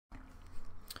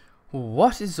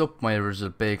What is up, my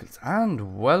original bagels,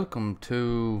 and welcome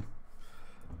to,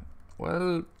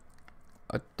 well,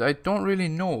 I don't really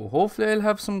know. Hopefully I'll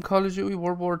have some Call of Duty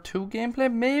World War II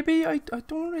gameplay, maybe. I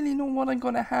don't really know what I'm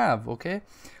gonna have, okay?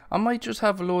 I might just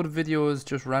have a load of videos,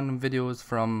 just random videos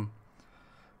from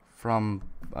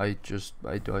I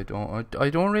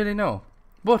don't really know.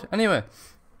 But anyway,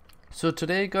 so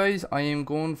today, guys, I am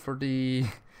going for the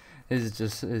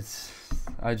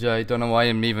I don't know why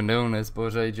I'm even doing this,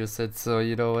 but I just said so.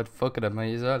 You know what, fuck it, I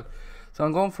might as well. So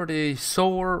I'm going for the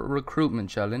soaR recruitment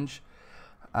challenge,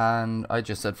 and I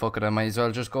just said fuck it, I might as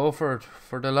well just go for it,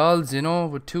 for the lols, you know,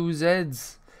 with 2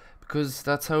 Z's, because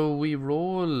that's how we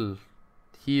roll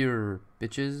here,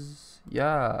 bitches.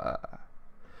 Yeah.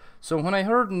 So when I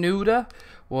heard Nuda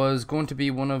was going to be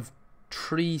one of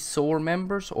 3 soaR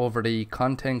members over the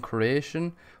content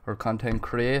creation or content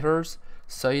creators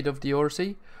side of the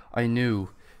RC, I knew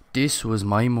this was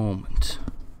my moment.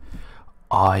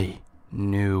 I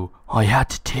knew I had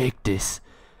to take this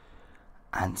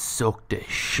and suck the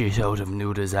shit out of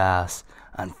Nuda's ass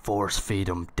and force feed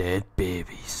him dead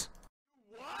babies.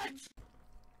 What?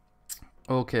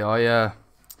 Okay, I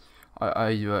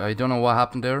don't know what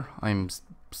happened there. I'm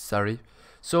sorry.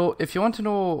 So if you want to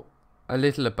know a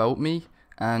little about me,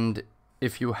 and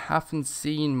if you haven't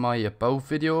seen my about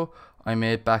video I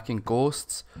made back in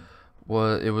Ghosts,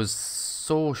 well, it was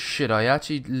so shit. I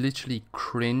actually literally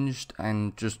cringed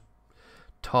and just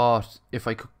thought if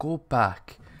I could go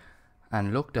back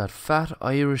and look that fat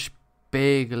Irish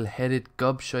bagel headed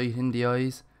gobshite in the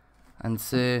eyes and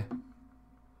say,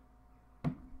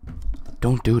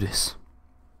 don't do this.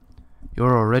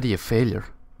 You're already a failure.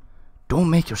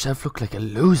 Don't make yourself look like a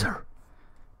loser.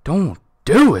 Don't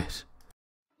do it.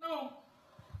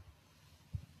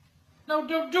 No,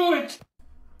 don't do it.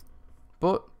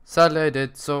 But sadly I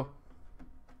did, so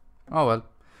oh well.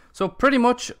 So pretty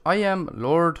much I am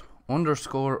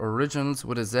Lord_Originals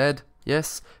with a Z.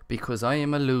 Yes, because I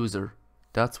am a loser.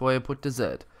 That's why I put the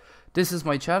Z. This is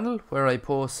my channel where I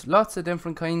post lots of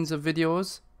different kinds of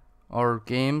videos or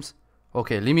games.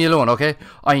 Okay, leave me alone, okay?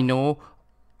 I know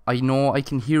I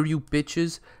can hear you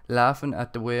bitches laughing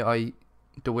at the way I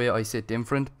say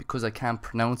different because I can't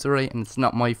pronounce it right, and it's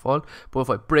not my fault. But if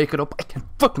I break it up, I can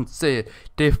fucking say it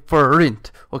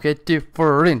different. Okay,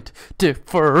 different.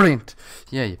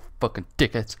 Yeah, you fucking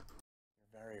dickheads.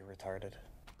 You're very retarded.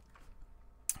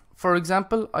 For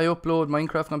example, I upload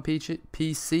Minecraft on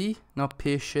PC, not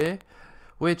PC,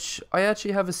 which I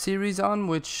actually have a series on,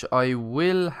 which I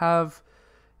will have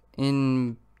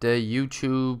in the new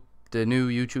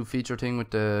YouTube feature thing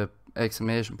with the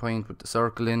exclamation point with the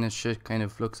circle in it. Shit kind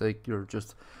of looks like you're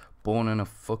just boning a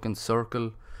fucking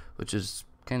circle, which is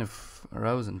kind of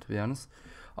arousing, to be honest.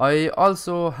 I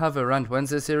also have a Rant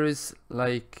Wednesday series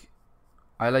like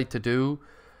I like to do,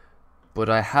 but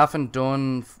I haven't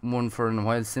done one for a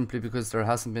while simply because there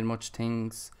hasn't been much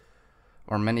things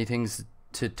or many things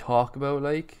to talk about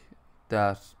like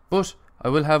that. But I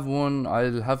will have one.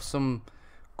 I'll have some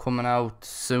coming out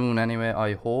soon anyway,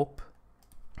 I hope.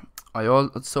 I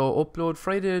also upload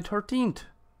Friday the 13th,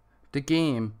 the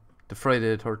game, the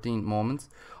Friday the 13th moments.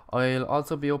 I'll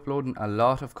also be uploading a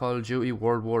lot of Call of Duty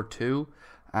World War II,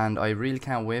 and I really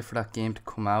can't wait for that game to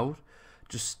come out.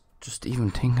 Just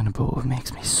even thinking about it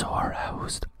makes me so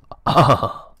aroused.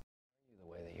 The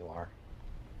way that you are.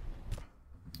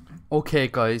 Okay,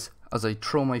 guys, as I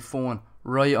throw my phone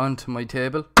right onto my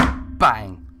table,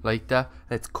 bang, like that.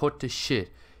 Let's cut the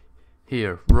shit.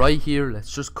 Here, right here,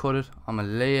 let's just cut it. I'm gonna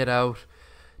lay it out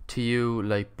to you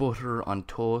like butter on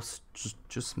toast,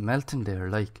 just melting there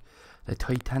like the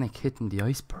Titanic hitting the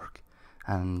iceberg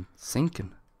and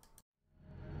sinking.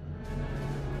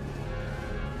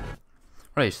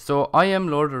 Right, so I am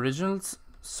Lord Originals.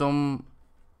 Some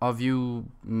of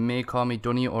you may call me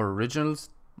Dunny or Originals.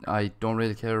 I don't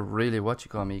really care really what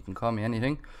you call me. You can call me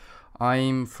anything.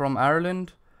 I'm from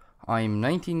Ireland. I'm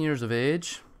 19 years of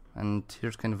age. And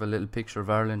here's kind of a little picture of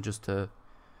Ireland, just to,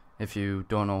 if you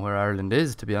don't know where Ireland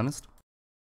is, to be honest.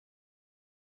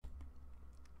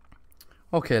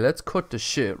 Okay, let's cut the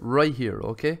shit right here,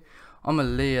 okay? I'm gonna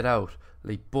lay it out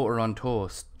like butter on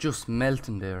toast, just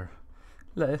melting there.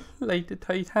 Like the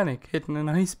Titanic hitting an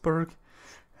iceberg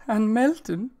and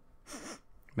melting.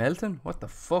 Melting? What the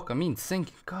fuck? I mean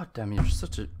sinking. God damn, you're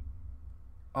such a...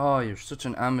 Oh, you're such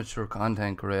an amateur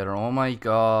content creator. Oh my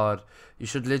god. You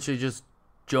should literally just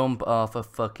jump off a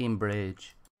fucking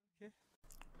bridge.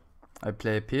 I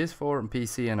play PS4 and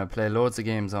PC, and I play loads of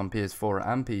games on PS4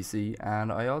 and PC,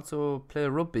 and I also play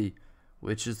rugby,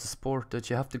 which is the sport that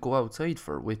you have to go outside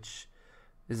for, which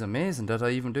is amazing that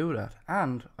I even do that.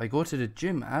 And I go to the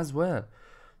gym as well.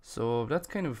 So that's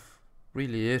kind of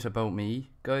really it about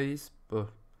me, guys. But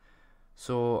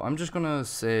so I'm just gonna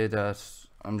say that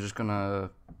I'm just gonna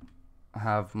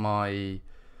have my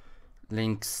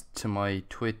links to my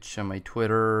Twitch and my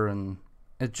Twitter, and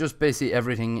it's just basically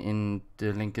everything in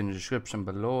the link in the description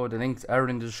below. The links are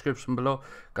in the description below.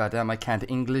 God damn, I can't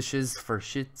Englishes for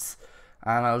shits.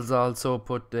 And I'll also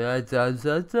put the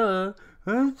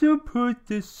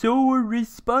soaR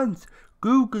response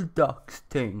Google Docs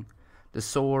thing. The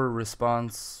soaR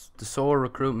response, the soaR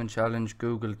recruitment challenge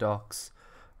Google Docs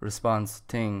response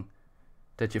thing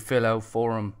that you fill out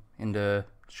for them in the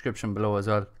description below as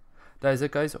well. That is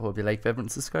it, guys. I hope you like, favorite,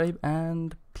 and subscribe,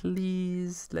 and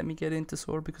please let me get into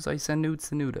soaR because I send nudes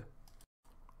to Nuda.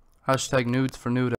 Hashtag nudes for Nuda.